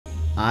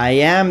I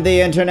am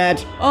the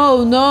internet.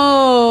 Oh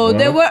no,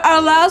 they were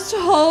our last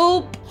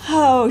hope.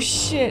 Oh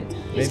shit.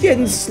 He's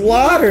getting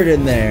slaughtered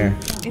in there.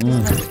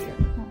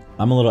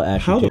 I'm a little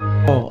ashy.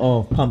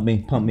 Oh, pump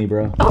me,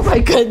 bro. Oh my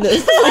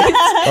goodness.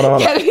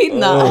 Can we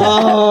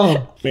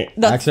not? I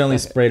accidentally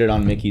sprayed it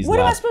on Mickey's lap. What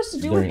am I supposed to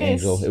do with this?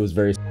 Angel. It was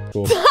very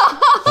cool.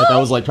 Like I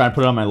was like trying to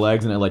put it on my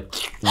legs and it like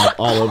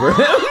all over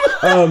him.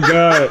 Oh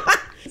god.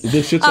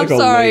 This shit's like I'm a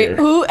sorry, layer.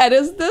 who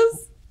edits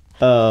this?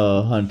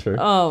 Hunter.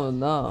 Oh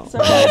no.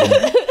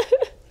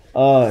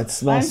 Oh, it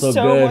smells so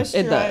good.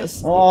 It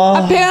does.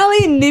 Oh.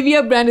 Apparently,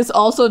 Nivea brand is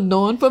also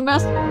known for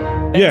mess.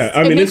 Yeah,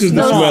 I mean, this is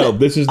the smell.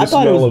 This is the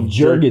smell of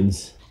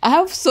Jergens. I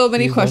have so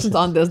many questions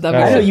on this that we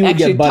I know should you would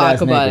actually get butt talk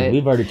ass about naked. it.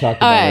 We've already talked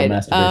about our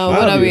masturbation.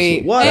 What are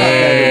we? What up,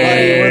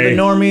 everybody? We're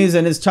the Normies,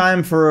 and it's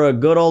time for a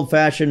good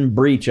old-fashioned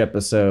breach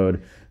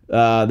episode.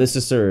 This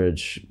is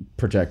Surge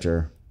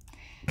Protector.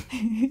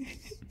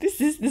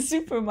 This is the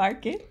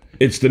supermarket.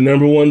 It's the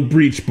 #1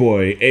 breach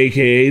boy,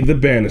 aka the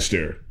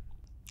Bannister.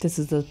 This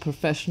is the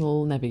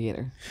professional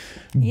navigator.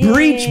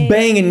 Breach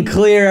bang and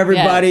clear,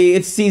 everybody. Yes.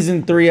 It's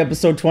season 3,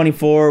 episode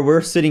 24.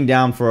 We're sitting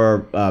down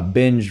for our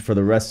binge for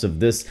the rest of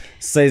this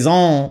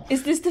saison.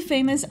 Is this the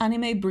famous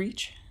anime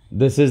Breach?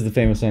 This is the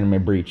famous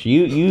anime Breach.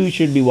 You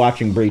should be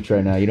watching Breach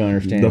right now. You don't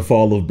understand. The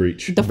fall of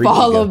Breach. The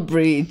fall of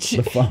Breach.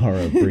 The fall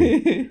of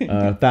Breach.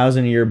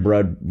 1,000-year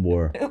blood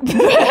war.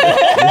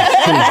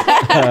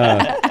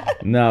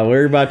 No,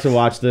 we're about to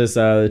watch this.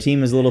 The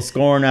team is a little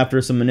scorned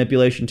after some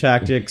manipulation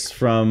tactics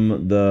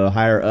from the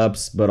higher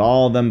ups, but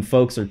all of them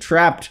folks are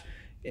trapped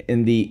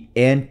in the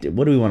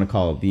what do we want to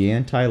call it? The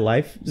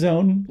anti-life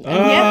zone?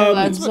 Yeah,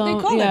 that's what they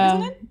call it,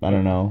 isn't it? I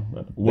don't know.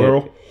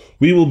 Well,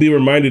 we will be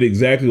reminded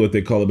exactly what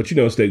they call it, but you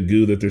know it's that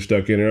goo that they're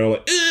stuck in. They're all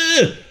like,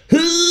 ugh,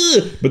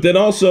 ugh. But then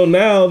also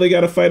now they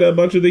got to fight a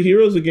bunch of the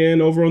heroes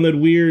again over on that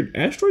weird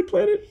asteroid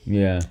planet.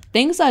 Yeah.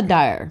 Things are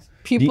dire.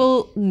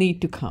 People need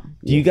to come.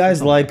 Do you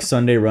guys like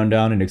Sunday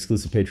Rundown, an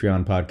exclusive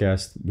Patreon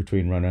podcast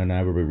between Rundown and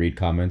I, where we read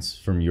comments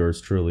from yours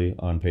truly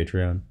on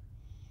Patreon?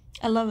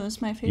 I love it.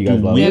 It's my favorite. You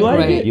guys love We it?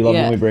 like You love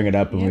yeah. when we bring it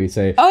up and we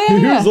say, Oh, yeah,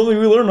 here's yeah. something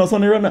we learned on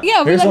Sunday Rundown.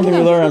 Yeah, Here's something we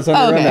learned on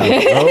Sunday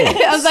Okay.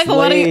 Rundown. I was like,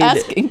 what are you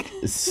asking?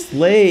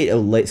 Slade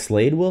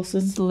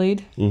Wilson?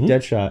 Slade?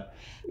 Deadshot.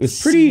 It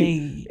was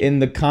pretty, in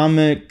the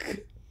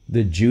comic,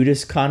 The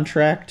Judas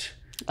Contract,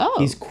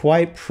 he's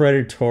quite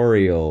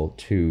predatorial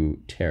to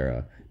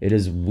Tara. It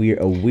is a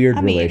weird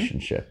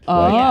relationship,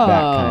 like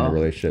that kind of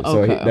relationship.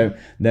 Okay. So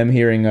them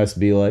hearing us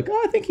be like,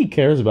 "Oh, I think he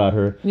cares about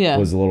her,"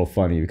 was a little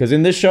funny because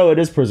in this show it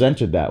is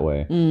presented that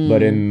way,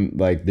 but in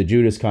like the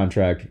Judas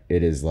Contract,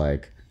 it is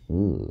like,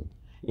 ooh,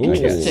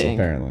 Interesting.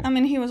 apparently. I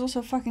mean, he was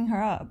also fucking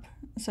her up,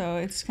 so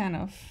it's kind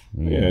of.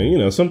 Yeah, you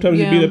know, sometimes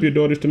you beat up your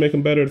daughters to make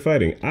them better at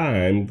fighting.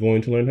 I'm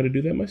going to learn how to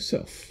do that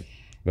myself.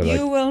 But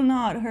you will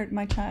not hurt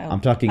my child. I'm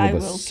talking of I a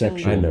will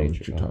sexual I know nature.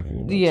 what you're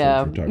talking about.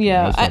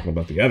 Yeah, I was talking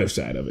about the other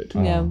side of it.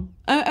 Yeah.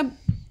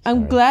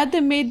 I'm glad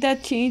they made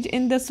that change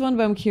in this one,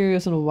 but I'm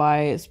curious on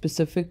why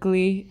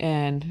specifically.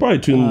 And Probably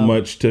too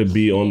much to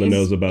be on the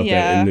nose about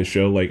that in this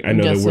show. Like, I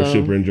know that Just we're so.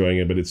 super enjoying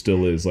it, but it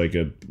still is like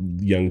a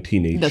young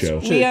teenage show.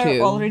 true. We are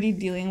too. already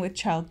dealing with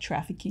child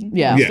trafficking.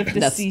 yeah, most of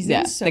this season.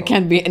 yeah, So there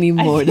can't be any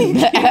more than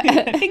I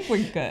that. think we're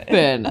good.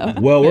 Fair enough.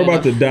 Well, we're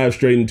about to dive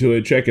straight into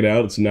it. Check it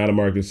out. It's not a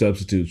market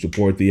substitute.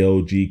 Support the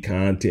OG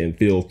content.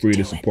 Feel free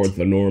to support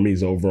the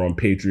Normies over on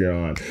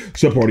Patreon.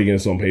 Supporting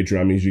us on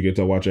Patreon means you get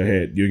to watch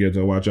ahead. You get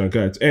to watch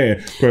uncuts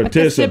and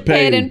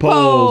participate in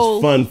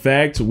polls. Fun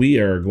fact, we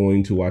are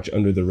going to watch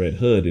Under the Red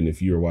Hood, and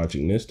if you're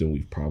watching this, then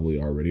we've probably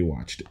already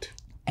watched it.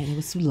 And it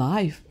was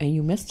live, and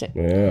you missed it.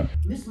 Yeah.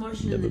 Miss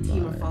Martian and the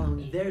team are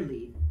following their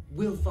lead.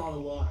 We'll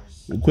follow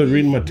ours. Quit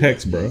reading my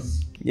text, bro.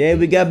 Yeah,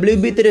 we got Blue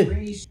Beat today.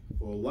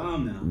 For a while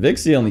now,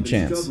 Vic's the only I've been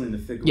chance. struggling to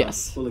figure out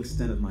Yes. the full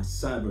extent of my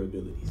cyber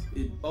abilities.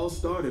 It all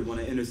started when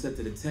I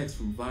intercepted a text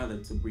from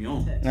Violet to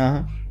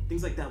Brion.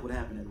 Things like that would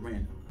happen at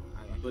random.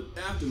 But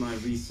after my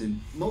recent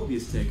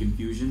Mobius tech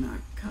infusion, I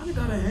kind of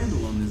got a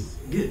handle on this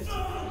gift.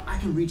 I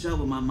can reach out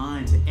with my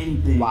mind to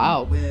anything.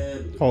 Wow.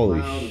 Web,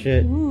 Holy cloud,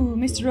 shit. Ooh,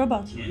 Mr.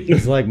 Robot.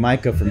 He's like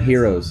Micah from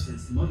Heroes.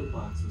 Since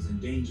Motherbox was in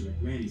danger at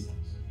Granny's house.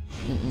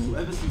 So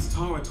ever since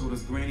Tara told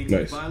us Granny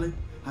took Nice. Violet,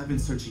 I've been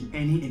searching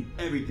any and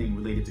everything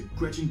related to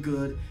Gretchen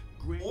Good.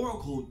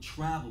 Oracle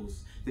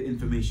travels the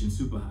information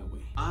superhighway.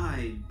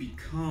 I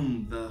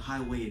become the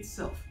highway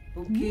itself.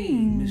 Okay,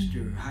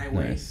 Mr.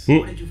 Highway. Nice.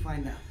 What did you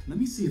find out? Let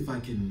me see if I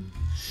can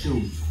show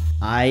you.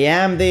 I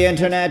am the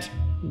internet.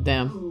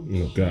 Damn.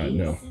 Oh, God,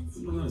 no. A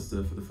lot of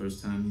stuff for the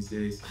first time these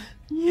days.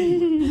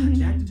 Anyway, I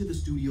jacked into the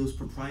studio's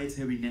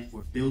proprietary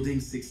network, Building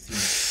 16.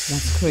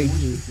 That's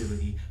crazy.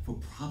 Facility for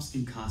props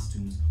and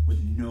costumes with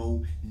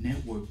no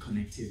network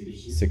connectivity.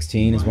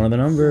 16 is one of the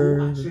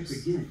numbers. So I checked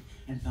again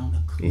and found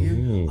a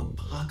clear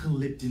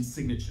apocalyptic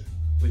signature,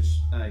 which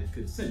I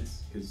could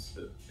sense, because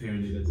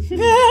apparently that's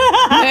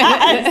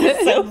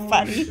It's so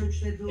funny.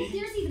 Search that building. If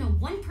there's even a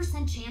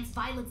 1% chance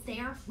Violet's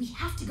there, we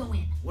have to go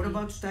in. What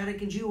about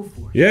Static and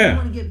Geoforce? Yeah. I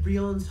want to get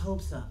Brion's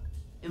hopes up.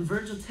 And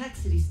Virgil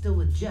texted he's still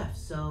with Jeff,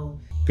 so...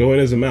 Go in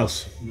as a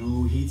mouse.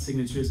 No heat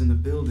signatures in the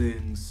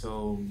building,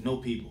 so no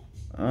people.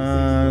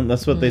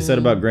 That's what they said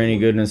about Granny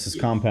Goodness's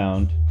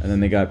compound, and then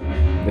they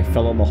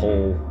fell in the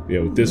hole.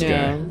 Yeah, with this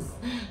guy.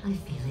 I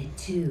feel it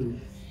too.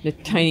 The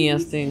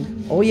tiniest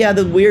thing. Oh yeah,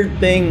 the weird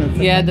thing.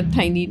 Yeah, the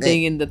tiny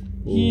thing in the...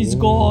 He's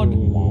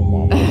gone.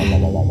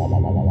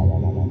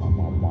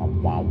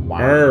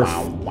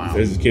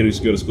 There's this kid who used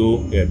to go to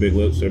school. Yeah, big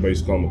lips. Everybody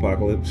used to call him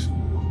Apocalypse.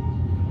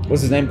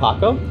 What's his name?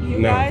 Paco?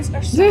 You guys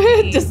are so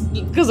mean. Just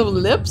because of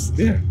lips?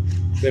 Yeah.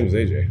 His name was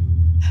AJ.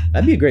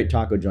 That'd be a great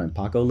taco joint.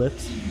 Paco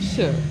Lips.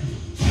 Sure. You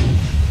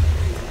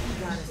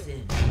got us in.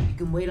 You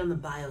can wait on the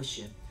bio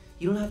ship.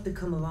 You don't have to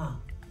come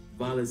along.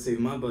 Violet saved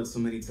my butt so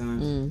many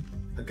times.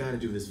 I gotta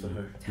do this for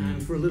her. Time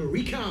for a little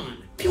recon.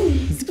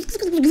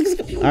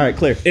 Alright,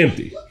 clear.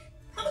 Empty.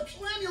 I'm a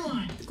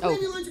clamulon. The Oh.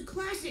 clamulons are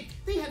classic.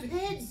 They have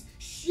heads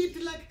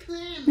shaped like a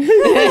clam.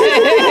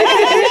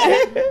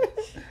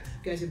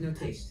 You guys have no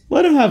taste.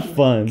 Let him have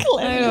fun.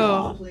 I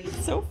know.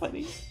 So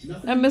funny.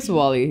 I miss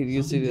Wally. He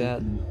used to do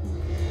that.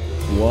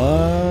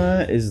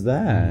 What is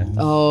that?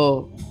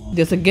 Oh,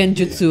 there's a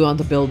genjutsu on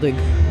the building.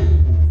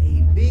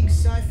 A big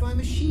sci-fi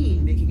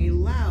machine making a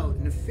loud,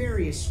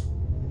 nefarious.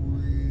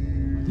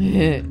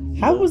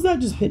 How was that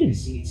just hidden?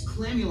 See, it's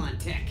clamulon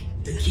tech.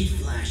 The key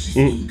flash is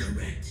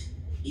incorrect.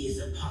 He is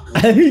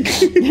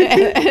Apocalypse.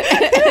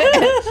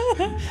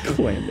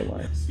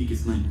 Clamulon. Speak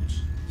its language.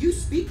 You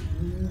speak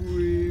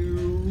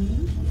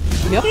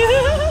Yep.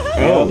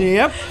 Oh.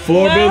 Yep.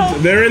 Floor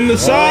build. They're in the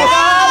sauce.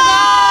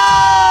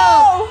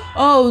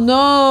 Oh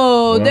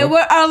no, they were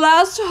our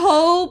last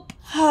hope.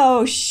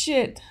 Oh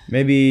shit.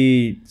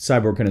 Maybe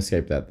Cyborg can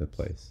escape that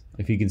place.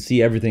 If he can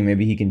see everything,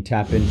 maybe he can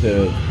tap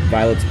into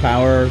Violet's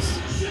powers.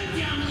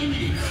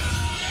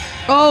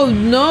 Oh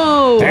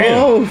no. Damn.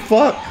 Oh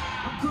fuck.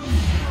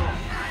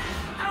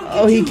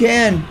 Oh, he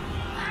can.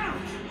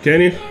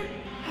 Can you?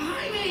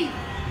 Okay.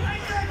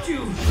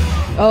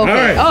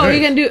 Alright, Oh, nice. he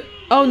can do.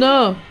 Oh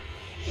no,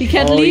 he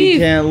can't Oh, leave. he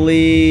can't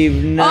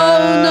leave. No.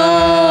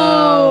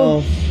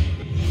 Oh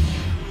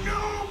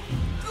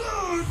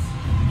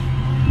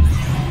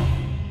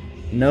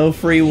No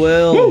free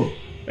will. Woo.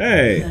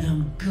 Hey. Let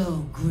him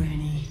go,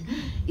 Granny.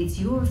 It's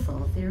your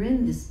fault they're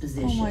in this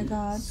position. Oh my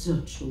God.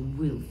 Such a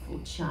willful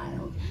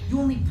child. You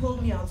only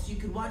pulled me out so you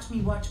could watch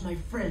me watch my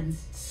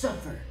friends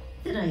suffer.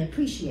 That I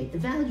appreciate the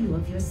value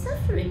of your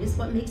suffering is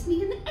what makes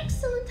me an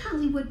excellent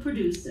Hollywood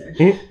producer.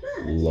 But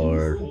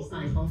Lord. in this case,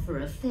 I offer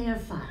a fair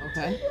fight.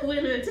 Okay.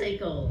 Winner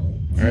take all.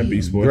 All right,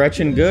 Beast Boy.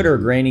 Gretchen Good or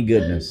Granny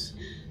Goodness?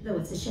 Though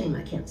it's a shame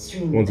I can't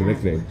stream One's a that.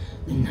 nickname.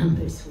 The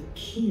numbers would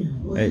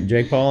kill. Hey,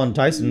 Jake Paul and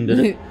Tyson did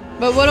it.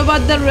 But what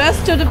about the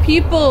rest of the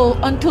people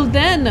until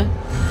then?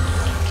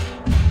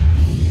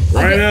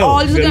 Right now.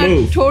 All just Good gonna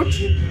move.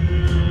 torch.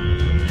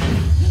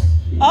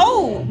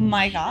 Oh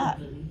my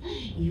god.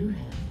 You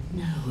have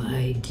no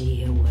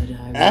idea what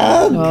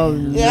I Oh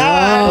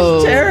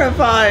no.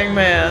 Terrifying,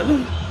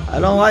 man. I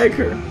don't like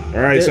her.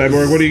 All right,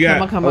 Cyborg. What do you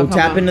got? Come on, come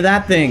Tap on. into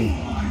that thing.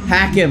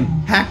 Hack him.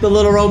 Hack the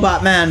little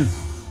robot man.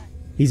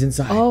 He's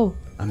inside. Oh.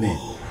 I'm in.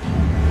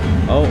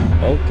 Oh,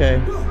 okay.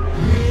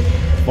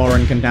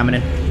 Foreign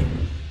contaminant.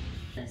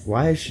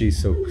 Why is she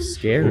so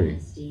scary?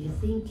 do you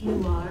think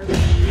you are?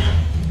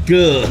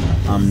 Good.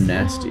 I'm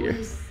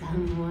nastier.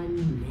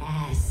 Someone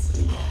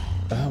nasty.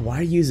 Why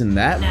are you using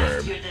that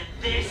verb?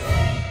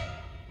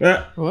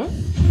 Ah, What?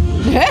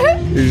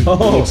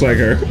 looks like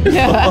her.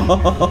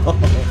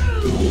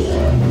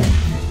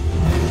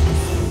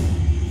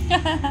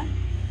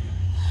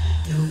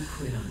 Don't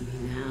quit on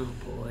me now,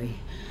 boy.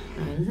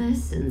 Our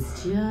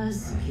lesson's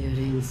just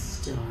getting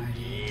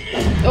started.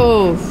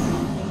 Oh.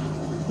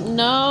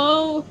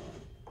 No.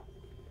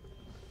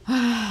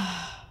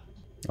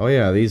 Oh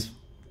yeah, these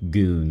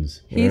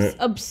goons. He's Alright.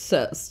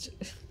 obsessed.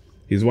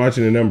 He's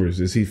watching the numbers.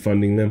 Is he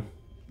funding them?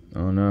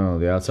 Oh no,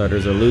 the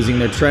outsiders are losing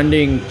their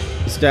trending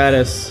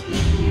status.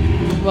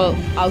 Well,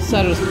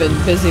 Outsider's been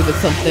busy with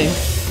something.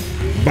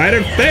 Bite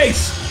her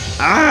face.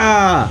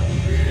 Ah!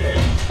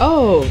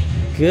 Oh.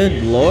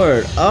 Good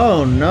lord.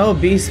 Oh no,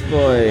 Beast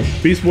Boy.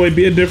 Beast Boy,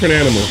 be a different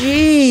animal.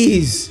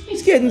 Jeez!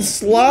 He's getting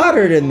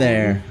slaughtered in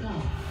there.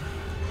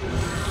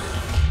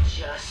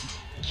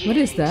 What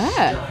is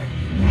that?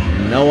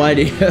 No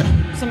idea.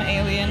 Some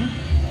alien.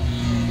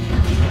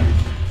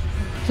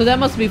 So that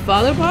must be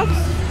Father Box?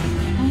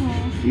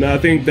 No, I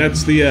think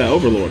that's the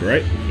Overlord,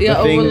 right? Yeah,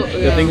 the thing, Overlord.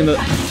 the thing in the.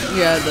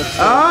 Yeah, that's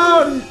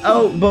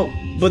Oh,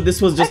 but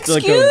this was just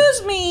like a.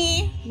 Excuse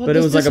me. What But it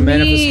does was like this a mean?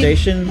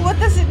 manifestation. What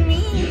does it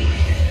mean?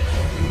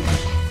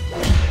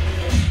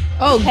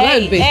 Oh,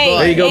 Hey, good, big hey, boy.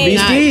 There you go, Hey,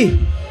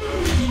 Beastie.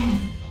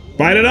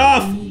 Bite it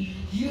off.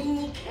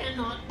 You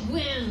cannot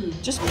win.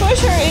 Just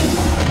push her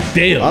in.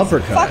 Damn.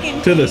 Uppercut.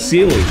 Fucking. To the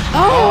ceiling.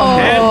 Oh,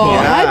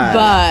 Headbutt.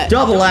 headbutt.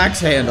 Double axe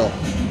handle.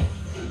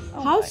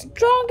 How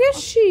strong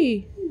is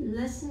she?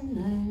 Lesson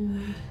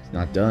learned.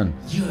 Not done.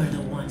 You're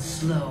the one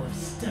slow of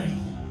study.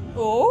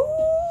 Oh.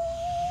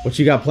 What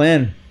you got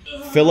planned?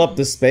 Fill up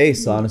the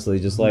space, honestly.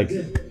 Just like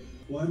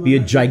be a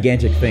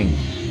gigantic thing.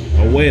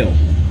 A whale.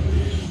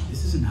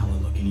 This isn't how I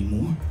look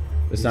anymore.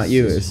 It's not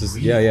you. It's just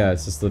yeah.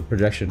 It's just the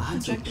projection. I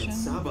took that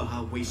cyber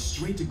highway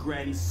straight to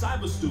Granny's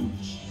cyber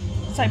stooge.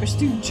 Cyber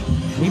stooge.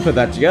 We put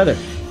that together.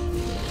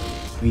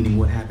 Meaning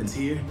what happens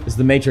here? It's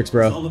the Matrix, It's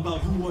bro. all about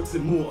who wants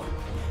it more.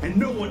 And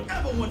no one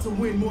ever wants to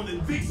win more than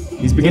Vic.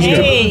 He's beginning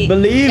to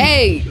believe.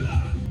 Hey.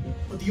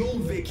 But the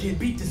old Vic can't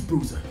beat this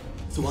bruiser.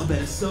 So I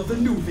better sub the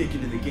new Vic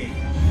into the game.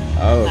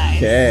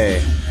 Okay.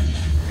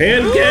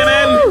 Hand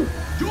cannon!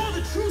 You're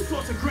the true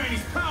source of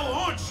Granny's power,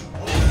 aren't you?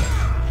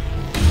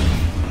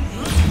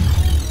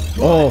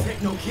 Oh.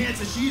 Techno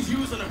cancer she's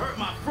using to hurt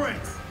my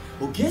friends.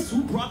 Well, guess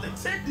who brought the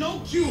techno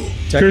cube?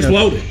 Curse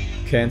loaded.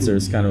 Cancer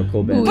is kind of a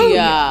cool band.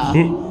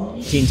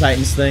 Booyah. Teen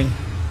Titans thing.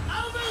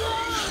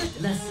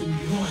 Lesson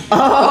 1.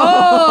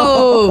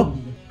 Oh.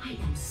 I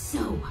am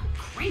so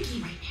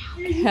cranky right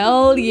now.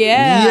 Hell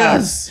yeah.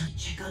 Yes.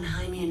 Check on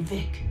Jaime and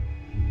Vic.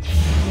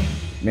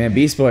 Man,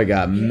 Beast Boy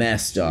got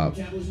messed up.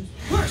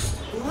 Worst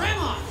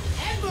grandma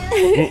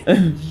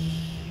ever.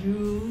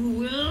 You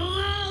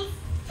will all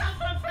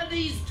suffer for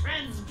these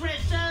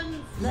transgressions.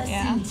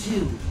 Lesson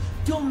 2.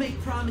 Don't make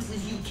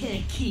promises you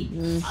can't keep. I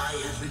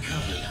have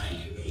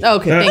recovered.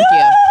 Okay, thank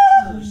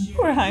you.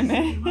 Poor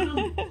Jaime.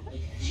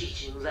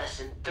 Teaching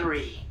lesson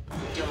 3.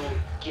 Don't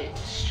get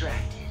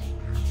distracted.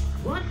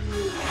 What?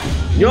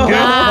 Yo.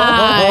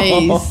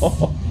 Nice.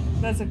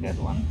 That's a good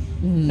one.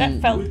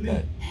 That felt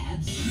good.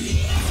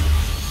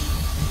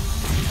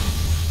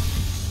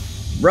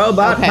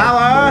 Robot Okay.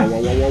 power.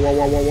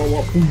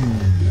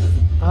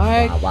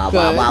 Alright,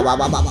 good.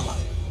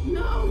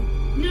 No!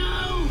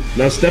 No!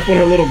 Now step on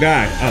her little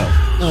guy.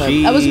 Oh.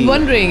 I was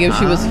wondering if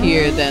she was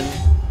here then.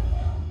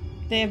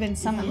 They have been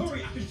summoned.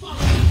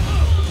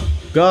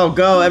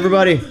 Go,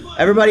 everybody.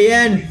 Everybody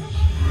in.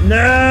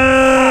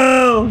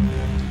 No.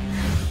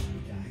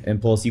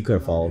 Impulse, you could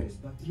have followed.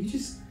 Did we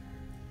just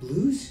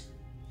lose?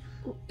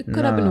 It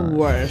could have been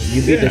worse.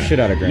 You beat the shit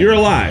out of Granny. You're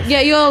alive.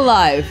 Yeah, you're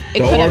alive. It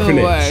The could have been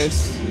orphanage.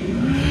 worse.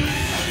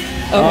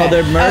 Oh,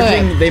 they're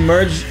merging. Okay. They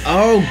merged.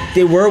 Oh,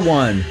 they were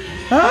one.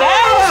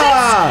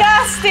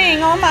 That's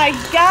disgusting! Oh my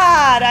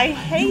god, I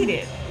hate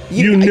it.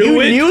 You knew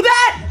it? knew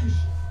that?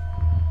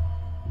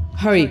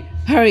 Hurry,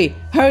 hurry,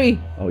 hurry.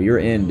 Oh, you're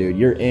in, dude.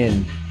 You're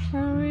in.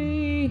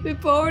 Hurry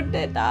before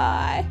they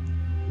die.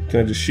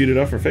 Can I just shoot it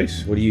off her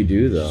face? What do you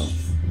do though?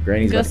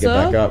 Granny's about to Guess get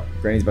so? back up.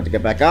 Granny's about to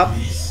get back up.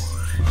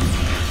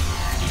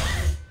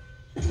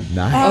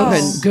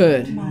 Nice. Okay,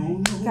 good.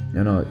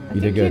 No,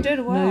 you did good. You did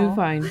well. No, you're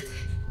fine.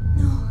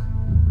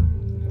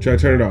 Try to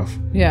turn it off.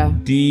 Yeah.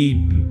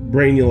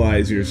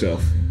 De-brainialize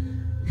yourself.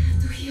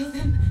 To heal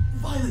them,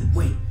 Violet,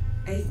 wait.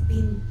 I've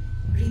been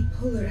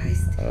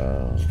repolarized.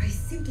 If I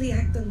simply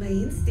act on my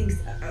instincts,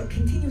 I'll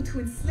continue to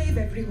enslave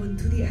everyone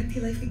to the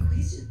anti-life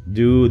equation.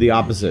 Do the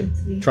opposite.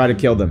 Try to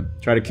kill them.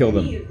 Try to kill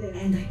them.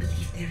 And I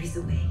believe there is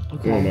a way.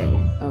 Come on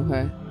now.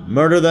 Okay.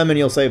 Murder them and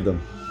you'll save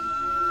them.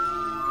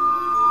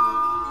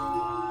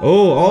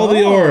 Oh, all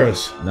the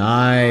auras.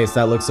 Nice.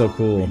 That looks so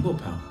cool. Rainbow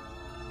power.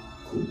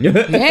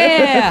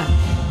 Yeah.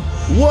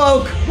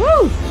 Woke.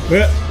 Woo.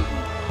 Yeah.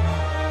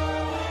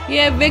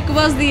 Yeah, Vic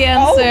was the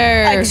Oh,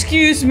 answer.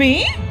 excuse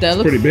me? That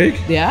looks Pretty big.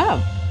 Yeah.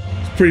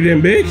 It's pretty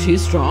damn big.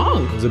 She's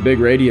strong. It was a big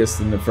radius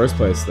in the first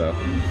place, though.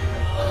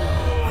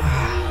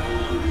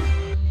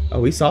 Oh,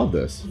 we solved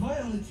this.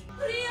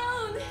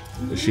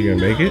 Is she gonna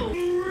make it?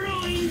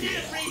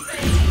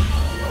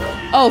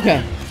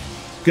 Okay.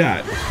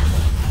 God.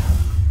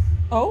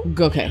 Oh?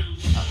 Okay.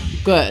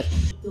 Good.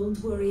 don't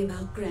worry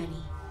about Granny.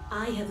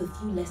 I have a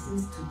few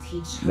lessons to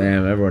teach her.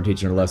 Damn, everyone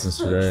teaching her lessons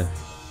today.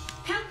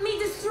 Help me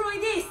destroy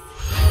this!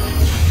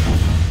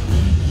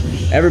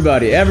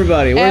 Everybody.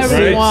 Where's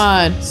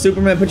Everyone.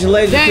 Superman, put your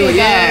laser There to you it. go.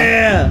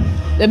 Yeah.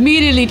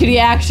 Immediately to the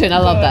action. I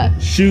love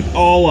that. Shoot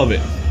all of it.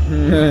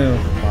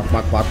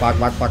 Fuck. What?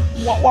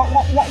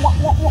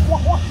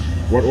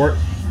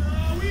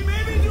 We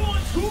may be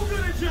doing too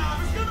good a job.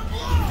 It's gonna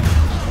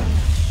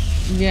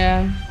blow.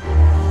 Yeah.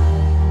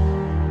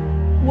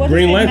 What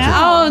Green is it Lantern.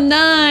 now? Oh,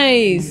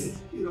 nice.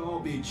 You'd all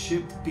be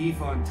chipped beef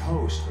on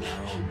toast with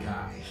our own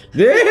guy.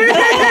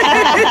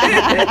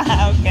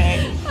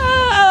 Okay.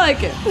 I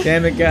like it.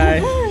 Damn it, guy.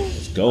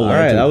 Let's go. All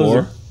right, that was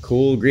Lantern a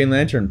cool Green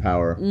Lantern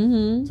power.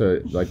 Mm-hmm.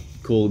 So, like,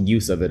 cool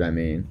use of it, I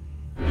mean.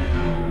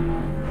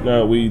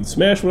 No, we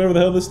smash whatever the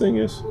hell this thing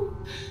is.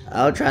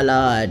 Ultra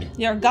Lord.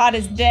 Your god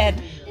is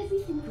dead.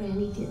 Everything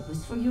Granny did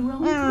was for your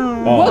own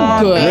Oh,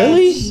 What good?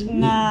 Really?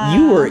 Nah.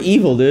 You were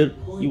evil, dude.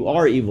 You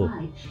are evil.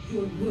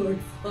 Your words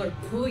are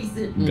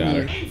poison. Got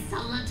her.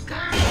 Insolent girl!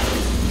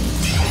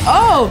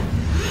 Oh.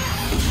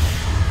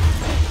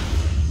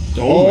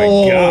 Oh my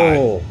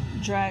god.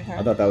 Drag I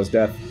her. thought that was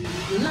death.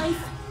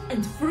 Life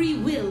and free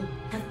will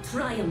have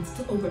triumphed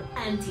over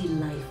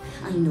anti-life.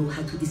 I know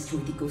how to destroy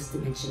the ghost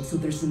dimension, so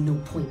there's no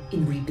point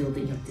in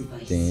rebuilding your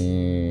device.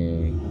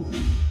 Dang.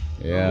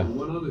 Yeah.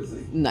 One other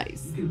thing.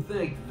 Nice. You can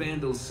thank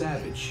Vandal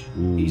Savage.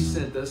 He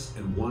sent us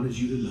and wanted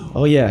you to know.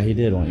 Oh, yeah, he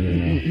did want you to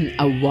know.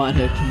 I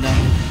wanted to know.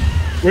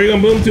 Where you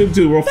gonna boom tube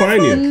to? We'll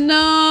find you.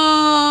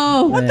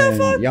 No. What the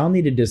fuck? Y'all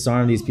need to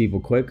disarm these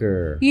people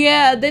quicker.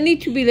 Yeah, they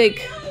need to be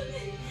like.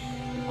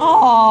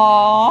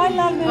 Oh, I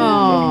love him.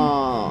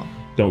 Oh.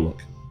 Don't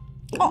look.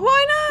 Oh,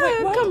 why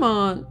not? Wait, come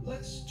on.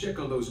 Let's check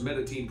on those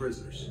Meta-Teen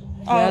prisoners.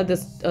 Yeah,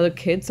 there's other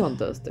kids on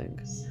those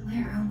things.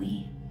 Where are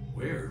we?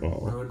 Where? Oh.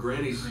 We're on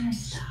Granny's. Connor,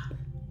 stop.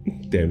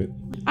 Damn it.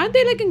 Aren't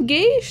they like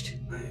engaged?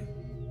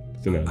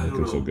 They're not I don't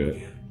looking so know, good.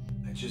 man.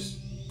 I just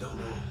don't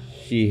know.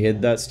 She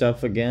hid that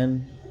stuff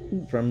again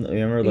from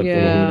remember like the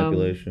Yeah. little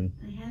manipulation.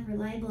 I have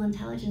reliable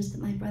intelligence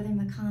that my brother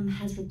Macomb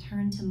has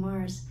returned to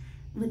Mars.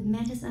 With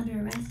Mantis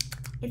under arrest,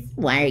 it's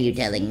Why are you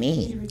telling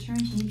me? to return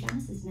to New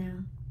Genesis now.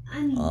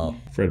 I mean,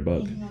 Fred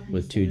Bug.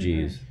 With 2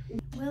 G's.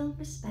 we'll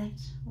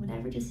respect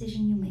whatever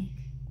decision you make.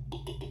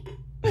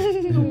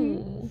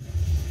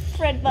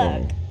 Fred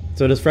Bug.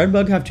 So does Fred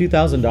Bug have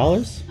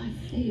 $2,000? I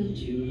failed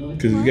you, Lord.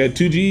 Because you got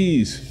 2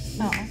 G's.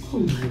 All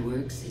my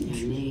works in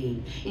your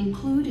name,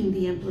 including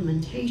the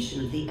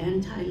implementation of the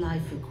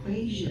anti-life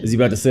equation. Is he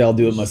about to say I'll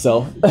do it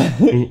myself?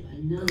 Do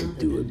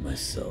it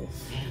myself.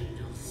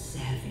 Vandal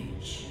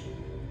Savage.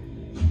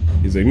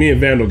 He's like, me and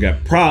Vandal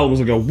got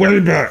problems. I go, way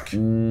back. I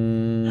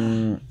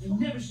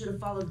never should have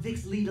followed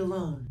Vic's lead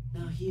alone.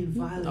 Now he and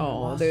Violet are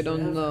Oh, lost they don't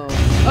forever. know.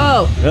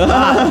 Oh,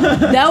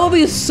 that would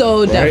be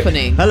so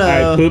deafening.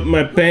 Hello. I put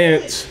my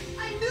pants.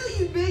 I knew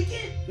you'd make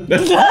it.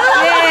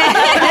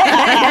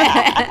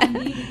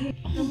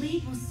 The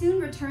League will soon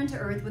return to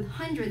Earth with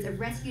hundreds of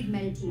rescued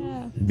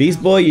Meta-Teens.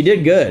 Beast Boy, you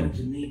did good.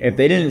 If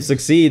they didn't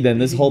succeed, then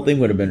this whole thing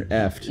would have been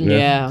effed.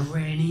 Yeah.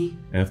 Granny.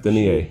 F than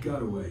the A.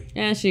 Got away.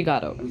 And she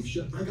got over.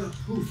 I got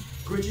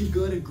proof. Gretchen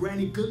Good and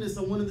Granny Goodness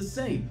are one of the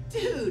same.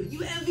 Dude, you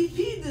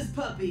MVP'd this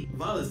puppy.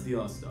 Violet's the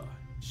all-star.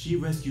 She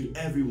rescued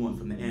everyone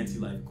from the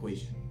anti-life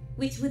equation.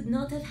 Which would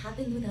not have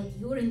happened without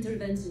your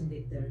intervention,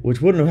 Victor.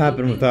 Which wouldn't have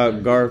happened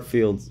without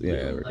Garfield's.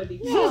 Yeah.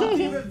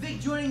 Favorite Vic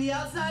joining the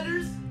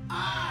Outsiders?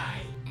 How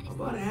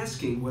about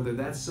asking whether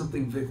that's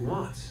something Vic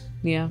wants?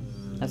 Yeah,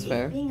 that's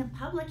fair. Being a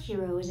public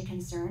hero is a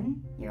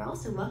concern. You're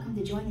also welcome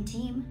to join the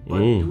team. But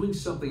doing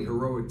something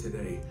heroic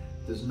today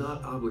does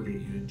not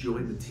obligate you to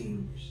join the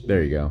team.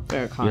 There you go.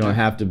 Fair You comment. don't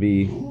have to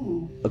be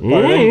a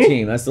part of any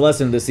team. That's the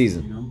lesson of this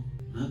season. You know,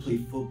 when I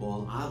played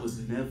football, I was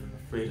never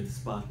afraid of the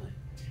spotlight.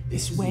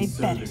 It's This is way in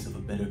better. service of a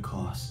better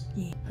cause.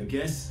 Yeah. I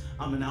guess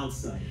I'm an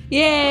outsider.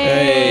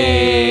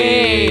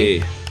 Yay!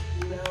 Hey.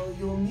 Now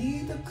you'll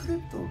need a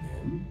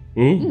cryptonym.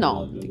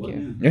 No, thank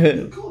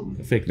you.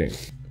 A fake name.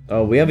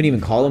 Oh, we haven't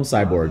even called him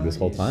Cyborg this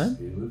whole time?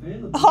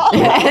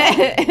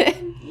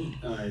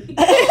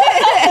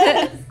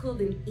 It's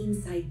called an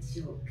inside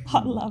joke.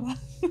 Hot lava.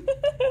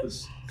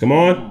 Come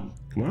on.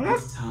 Come on.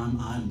 It's time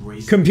I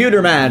embrace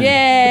Computer Man!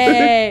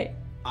 Yay!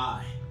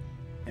 I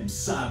am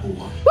Cyborg.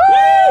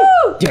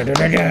 Woo! Look at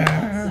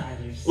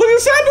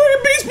Cyborg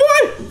and Beast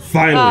Boy!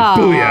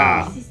 Finally,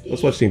 booyah!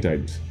 Let's watch Teen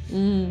Titans.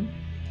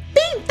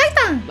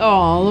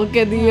 Oh, look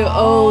at the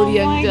old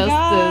Young my Justice.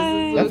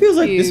 God. So That feels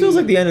like this cute. feels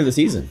like the end of the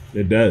season.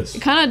 It does.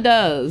 It kind of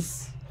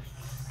does.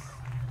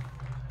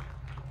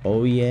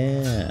 Oh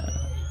yeah.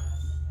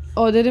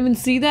 Oh, they didn't even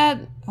see that?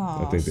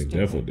 I think they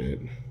definitely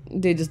did.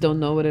 They just don't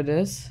know what it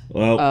is.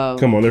 Well,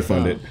 come on, they're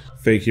funded.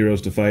 Fake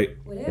heroes to fight.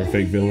 Or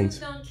fake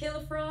villains. On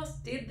Killer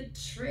Frost did the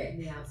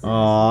trick.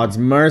 Oh, it's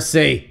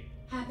Mercy.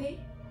 Happy,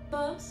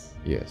 boss?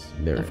 Yes,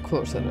 there. Of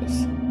course it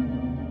is.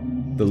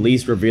 The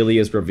least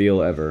revealiest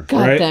reveal ever.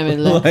 God Right? damn it,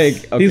 Lex.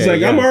 Like, okay, He's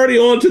like, I'm yeah. already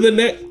on to the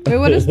next. Wait,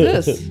 what is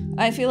this?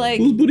 I feel like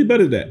Whose booty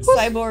butt is that?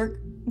 Cyborg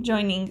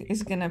joining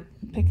is gonna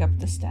pick up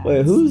the stats.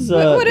 Wait, who's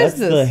What is that's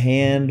the this?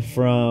 hand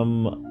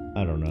from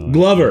I don't know.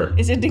 Glover.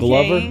 Is it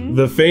Glover? decaying?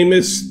 The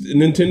famous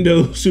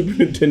Nintendo Super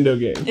Nintendo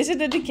game. Is it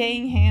the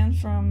decaying hand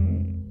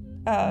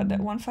from that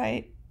one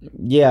fight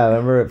Yeah,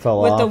 remember it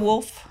fell with off the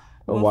wolf?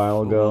 a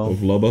while ago.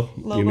 Of Lobo,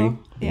 Lobo? you mean?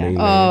 Yeah. Main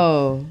man.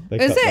 Oh. They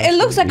Is cut it? that It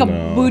looks like a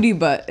No. booty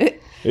butt.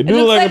 It do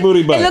look like a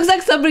booty butt. It looks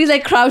like somebody's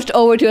like crouched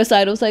over to a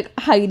side. It was like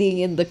hiding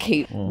in the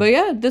cape. But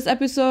yeah, this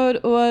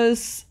episode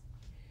was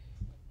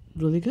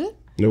really good.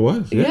 It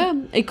was. Yeah,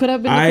 it could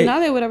have been the I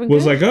finale. Would have been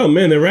was good. like, oh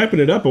man, they're wrapping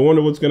it up. I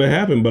wonder what's gonna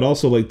happen. But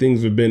also, like,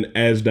 things have been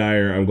as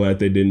dire. I'm glad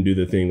they didn't do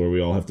the thing where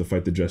we all have to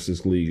fight the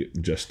Justice League,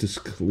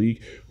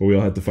 where we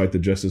all have to fight the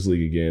Justice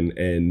League again.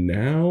 And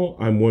now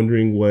I'm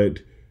wondering what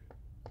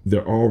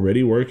they're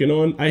already working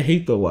on. I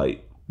hate the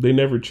light. They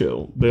never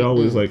chill. They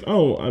always like,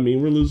 oh, I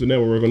mean, we're losing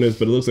now. We're working on this,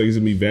 but it looks like it's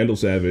gonna be Vandal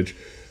Savage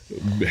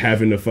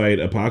having to fight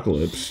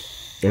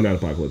Apocalypse, or not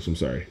Apocalypse. I'm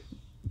sorry,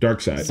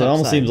 Darkseid. So it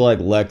almost seems like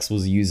Lex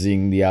was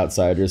using the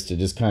Outsiders to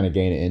just kind of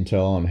gain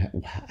intel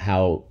on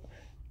how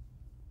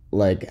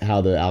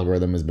the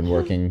algorithm has been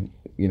working,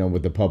 you know,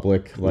 with the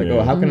public. Like,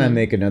 oh, how can I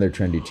make another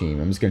trendy team?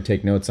 I'm just going to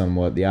take notes on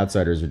what the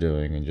Outsiders are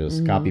doing and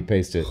just copy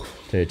paste it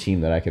to a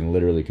team that I can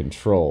literally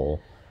control.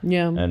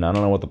 Yeah. And I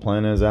don't know what the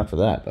plan is after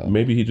that, though.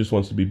 Maybe he just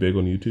wants to be big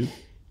on YouTube.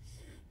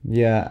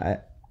 Yeah.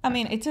 I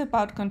mean, it's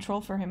about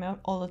control for him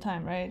all the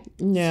time, right?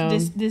 Yeah.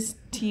 This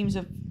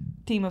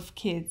team of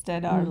kids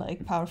that are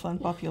like powerful and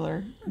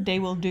popular, they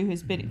will do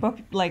his bidding.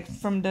 Like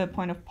from the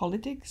point of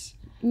politics,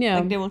 Yeah.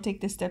 like they will take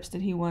the steps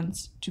that he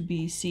wants to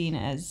be seen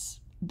as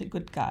the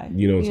good guy.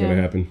 You know what's going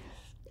to happen?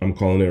 I'm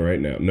calling it right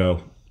now.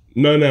 No,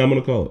 I'm going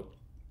to call it.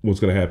 What's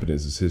going to happen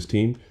is his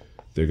team,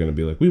 they're going to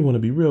be like, we want to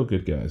be real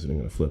good guys, and they're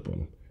going to flip on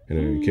him. and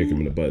then kick him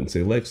in the butt and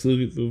say, Lex,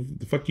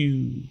 fuck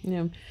you.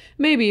 Yeah,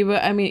 maybe,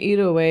 but I mean,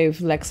 either way,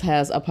 if Lex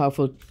has a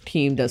powerful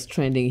team that's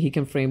trending, he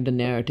can frame the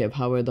narrative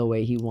however the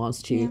way he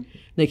wants to. Yeah.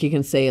 Like he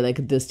can say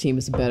like this team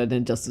is better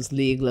than Justice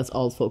League. Let's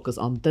all focus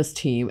on this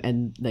team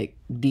and like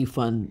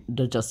defund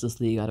the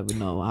Justice League. I don't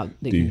know how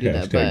they can do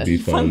that, but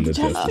defund the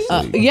Justice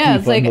League. Yeah,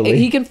 it's like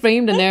he can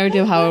frame the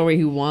narrative however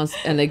he wants,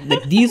 and like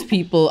these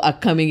people are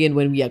coming in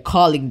when we are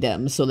calling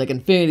them. So like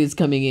Infinity is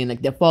coming in,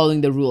 like they're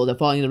following the rule, they're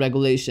following the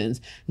regulations.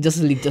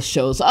 Justice League just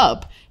shows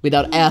up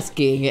without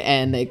asking,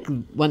 and like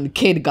when the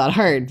kid got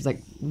hurt, it's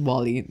like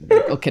Wally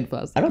or Kid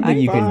Plus. I don't think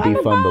you can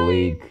defund the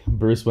league.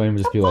 Bruce Wayne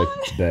would just be like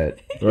that,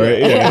 right?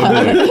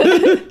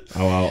 Yeah.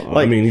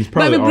 I mean, he's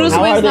probably. But Bruce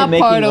Wayne's not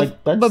part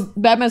of. But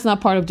Batman's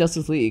not part of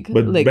Justice League.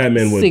 But like,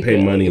 Batman would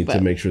pay money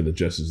to make sure the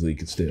Justice League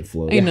could stay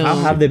afloat. Yeah, how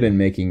have they been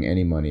making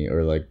any money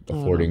or like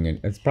affording it?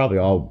 It's probably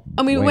all.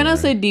 I mean, when I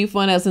say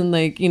defund, as in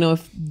like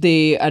if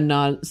they are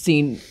not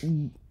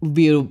seen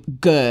real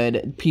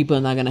good, people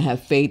are not gonna have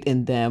faith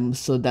in them,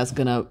 so that's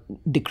gonna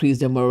decrease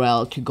their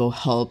morale to go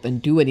help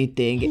and do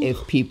anything.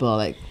 If people are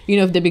like,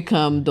 if they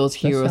become those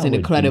heroes in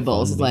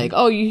Incredibles, it's like,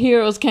 oh, you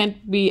heroes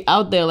can't be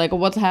out there, like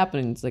what's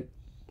happening? It's like,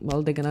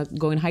 well, they're gonna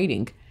go in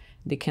hiding.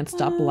 They can't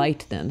stop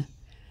light then,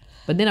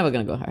 but they're never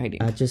gonna go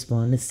hiding. I just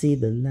want to see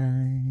the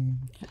light.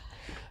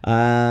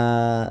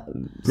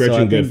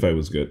 Gretchen Good fight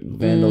was good.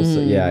 Vandals,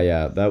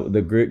 yeah.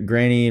 The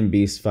Granny and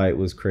Beast fight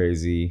was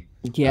crazy.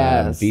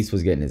 Yes. Beast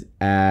was getting his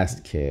ass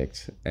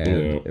kicked,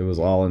 and it was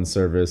all in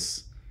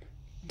service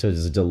to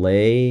just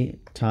delay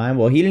time.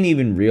 Well, he didn't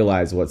even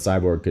realize what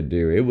Cyborg could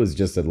do. It was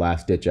just a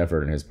last-ditch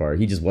effort on his part.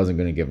 He just wasn't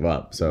going to give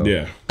up.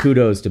 So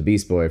kudos to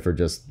Beast Boy for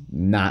just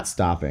not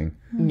stopping.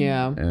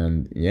 Yeah.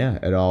 And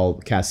it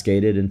all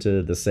cascaded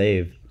into the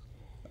save.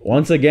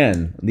 Once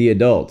again, the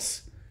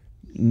adults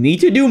need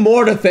to do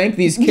more to thank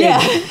these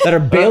kids that are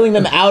bailing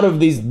them out of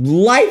these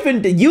life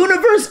and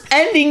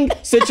universe-ending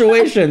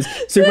situations.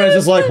 Superman's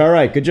just like, all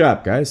right, good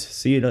job, guys.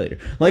 See you later.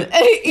 Like,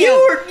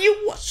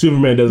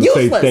 Superman doesn't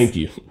say thank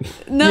you.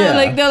 No,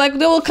 like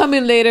they will come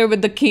in later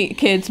with the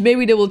kids.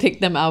 Maybe they will take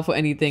them out for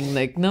anything.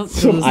 Like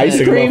some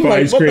ice cream,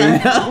 pizza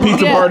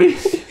party.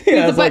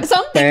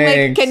 Something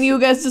like, can you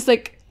guys just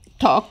like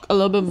talk a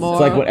little bit more?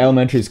 It's like what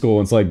elementary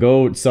school. It's like,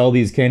 go sell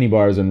these candy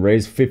bars and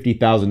raise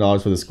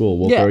 $50,000 for the school.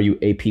 We'll throw you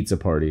a pizza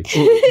party.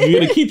 You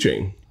get a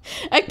keychain.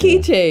 A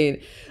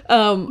keychain.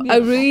 I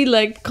really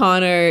liked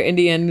Connor in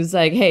the end. He's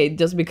like, hey,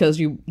 just because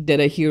you did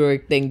a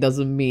heroic thing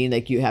doesn't mean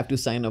like you have to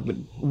sign up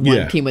with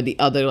one team or the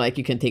other. Like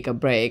you can take a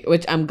break,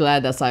 which I'm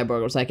glad that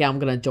Cyborg was like, yeah, I'm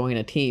going to join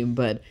a team.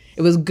 But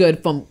it was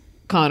good from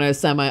Connor,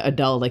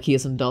 semi-adult, like he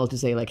is an adult, to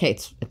say like, hey,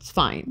 it's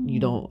fine. You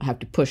don't have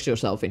to push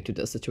yourself into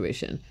this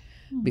situation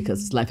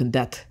because it's life and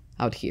death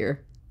out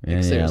here.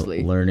 And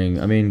seriously. Learning.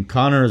 I mean,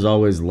 Connor is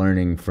always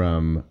learning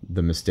from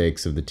the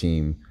mistakes of the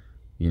team.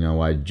 You know,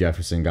 why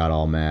Jefferson got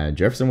all mad.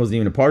 Jefferson wasn't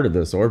even a part of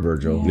this, or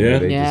Virgil. Yeah.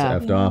 They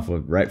just effed off,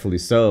 rightfully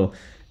so.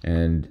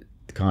 And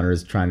Connor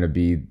is trying to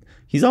be...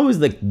 He's always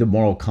like the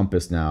moral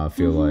compass now, I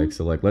feel like.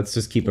 So like, let's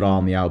just keep it all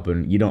in the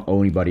open. You don't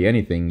owe anybody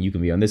anything. You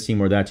can be on this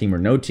team or that team or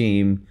no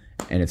team,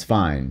 and it's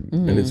fine.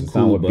 And it's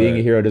cool. Being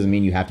a hero doesn't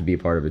mean you have to be a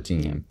part of a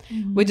team.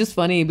 Which is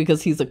funny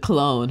because he's a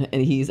clone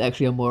and he's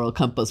actually a moral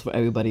compass for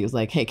everybody. Who's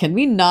like, hey, can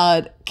we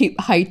not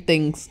hide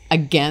things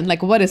again?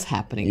 Like, what is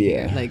happening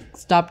here? Like,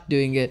 stop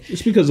doing it.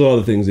 It's because of all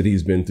the things that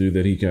he's been through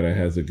that he kind of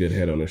has a good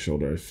head on his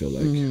shoulder, I feel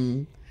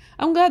like.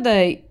 I'm glad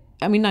that...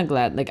 I mean, not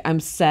glad. Like, I'm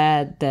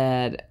sad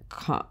that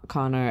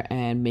Connor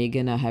and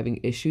Megan are having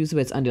issues,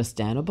 but it's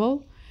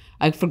understandable.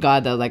 I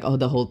forgot that, like,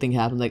 the whole thing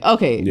happened. Like,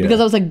 okay, because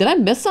I was like, did I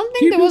miss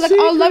something? They were like,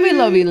 oh,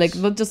 lovey. Like,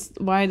 but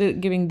just why are they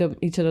giving them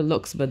each other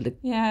looks? But like,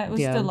 it was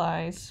the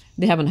lies.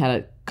 They haven't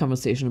had a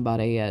conversation about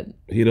it yet.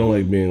 He don't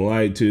like being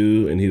lied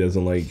to, and he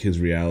doesn't like his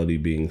reality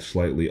being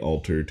slightly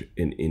altered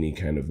in any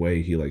kind of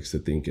way. He likes to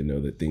think and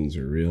know that things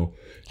are real.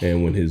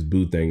 And when his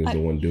boo thing is the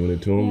one doing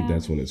it to him,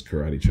 that's when it's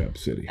karate chop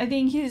city. I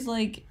think he's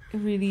like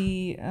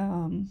really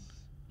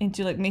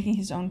into like making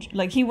his own,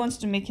 like he wants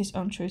to make his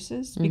own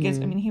choices because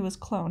I mean he was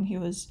cloned, he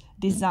was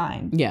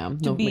designed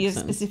to be a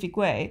specific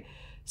way.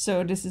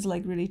 So this is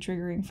like really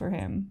triggering for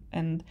him,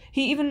 and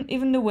he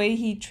even the way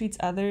he treats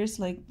others,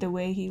 like the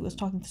way he was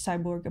talking to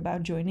Cyborg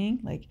about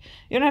joining, like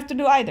you don't have to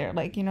do either,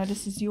 like, you know,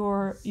 this is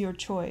your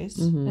choice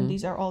and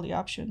these are all the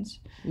options.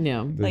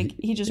 Like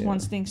he just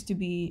wants things to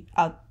be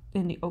out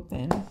in the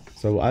open.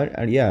 So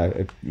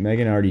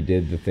Megan already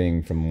did the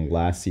thing from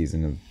last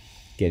season of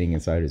getting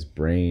inside his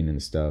brain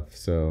and stuff.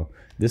 So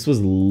this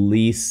was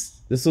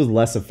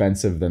less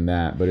offensive than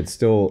that, but it's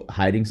still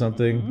hiding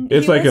something.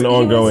 It's like an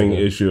ongoing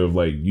issue of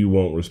like, you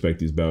won't respect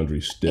these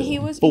boundaries still. He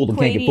was fold them,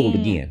 can't get fooled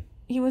again.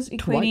 He was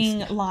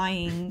equating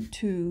lying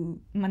to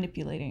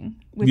manipulating,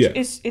 which it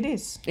is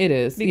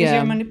because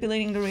you're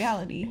manipulating the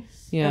reality,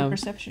 the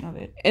perception of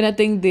it. And I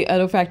think the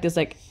other fact is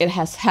like it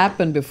has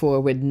happened before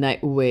with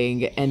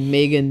Nightwing, and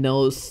Megan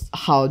knows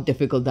how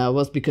difficult that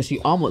was because she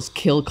almost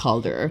killed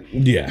Calder.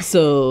 Yeah.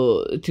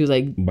 So to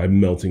like by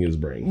melting his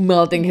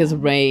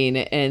brain,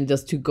 and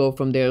just to go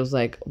from there was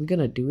like, we're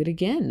gonna do it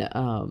again.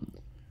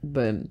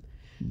 But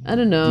I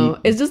don't know.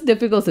 It's just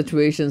difficult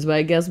situations, but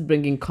I guess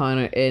bringing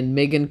Connor in,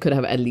 Megan could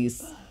have at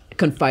least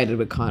confided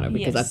with Connor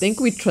because I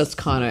think we trust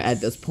Connor at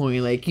this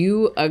point. Like,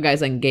 you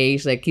guys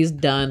engaged, like he's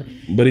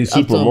done, but he's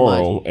super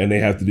moral, and they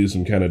have to do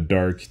some kind of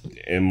dark,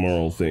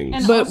 immoral things.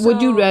 And but also,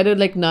 would you rather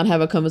like not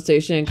have a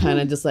conversation and kind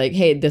of just like,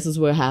 hey, this is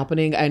what's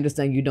happening. I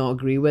understand you don't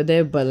agree with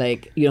it, but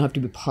like you don't have to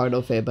be part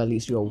of it, but at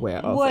least you're aware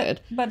of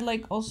it. But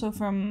like also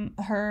from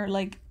her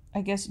like, I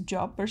guess,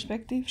 job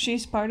perspective,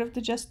 she's part of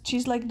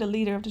she's like the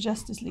leader of the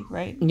Justice League,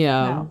 right?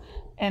 Yeah. Now.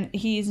 And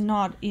he is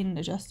not in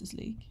the Justice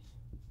League.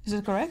 Is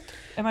it correct?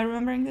 Am I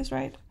remembering this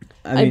right?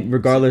 I mean,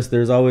 regardless,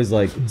 there's always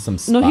like some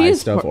spy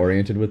stuff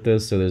oriented with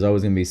this, so there's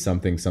always gonna be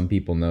something some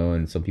people know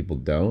and some people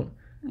don't.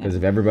 Because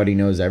if everybody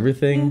knows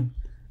everything,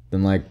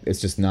 then like it's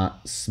just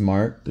not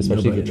smart,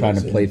 especially if you're trying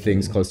to play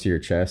things close to your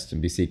chest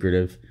and be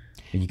secretive.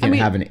 You can't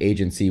have an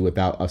agency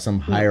without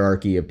some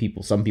hierarchy of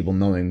people. Some people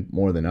knowing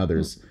more than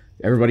others.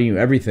 Everybody knew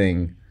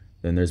everything.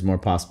 Then there's more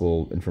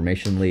possible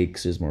information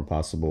leaks. There's more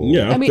possible.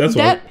 Yeah, I mean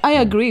that I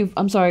agree.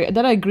 I'm sorry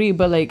that I agree,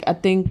 but like I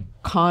think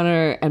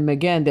Connor and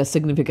Megan, they're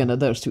significant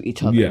others to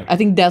each other. Yeah. I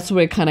think that's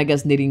where it kind of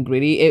gets nitty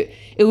gritty.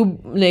 It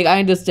would like I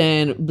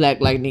understand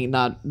Black Lightning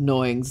not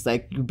knowing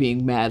like you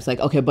being mad. It's like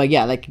okay, but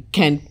yeah, like you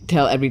can't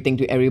tell everything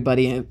to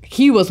everybody. And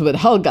he was with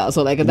Helga,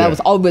 so like that was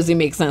obviously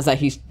makes sense that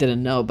he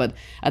didn't know. But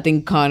I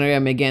think Connor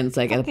and Megan's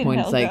like at a point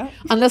it's like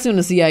unless you're in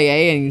the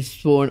CIA and you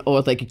swore an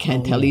oath like you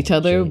can't tell each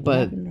other,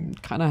 but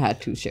kind of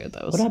had to share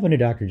those. What happened to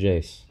Dr.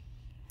 Jace?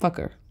 Fuck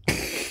her.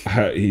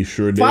 He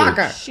sure did. Fuck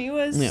her. She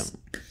was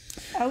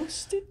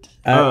ousted.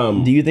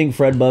 Do you think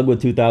Fred Bug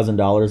with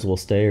 $2,000 will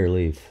stay or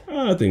leave?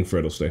 I think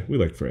Fred will stay. We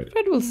like Fred.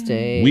 Fred will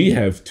stay. We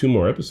have 2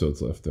 more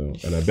episodes left though,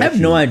 and I bet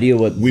have no idea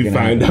what we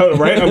find out.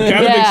 Right? I'm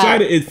kind of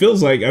excited. It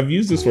feels like I've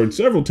used this word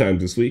several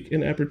times this week.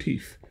 An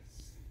aperitif.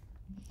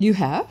 You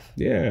have?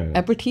 Yeah.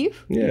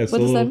 Aperitif? Yeah. What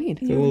does that mean?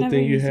 It's a little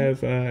thing you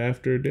have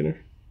after dinner.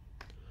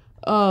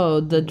 Oh,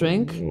 the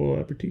drink? A little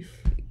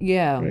aperitif.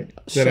 Yeah. Right.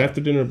 Is that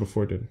after dinner or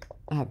before dinner?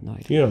 I have no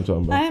idea. You know what I'm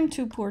talking about. I am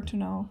too poor to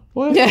know.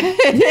 What?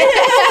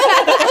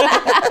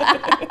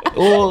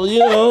 Well, you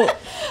know.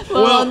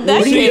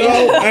 We'll see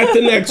y'all at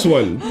the next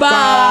one.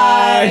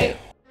 Bye.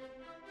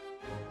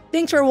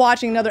 Thanks for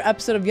watching another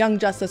episode of Young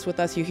Justice with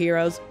us, you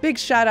heroes. Big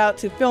shout out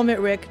to Film It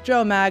Rick,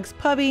 Joe Maggs,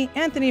 Pubby,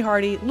 Anthony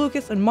Hardy,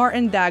 Lucas, and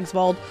Martin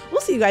Dagsvold.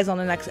 We'll see you guys on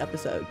the next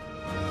episode.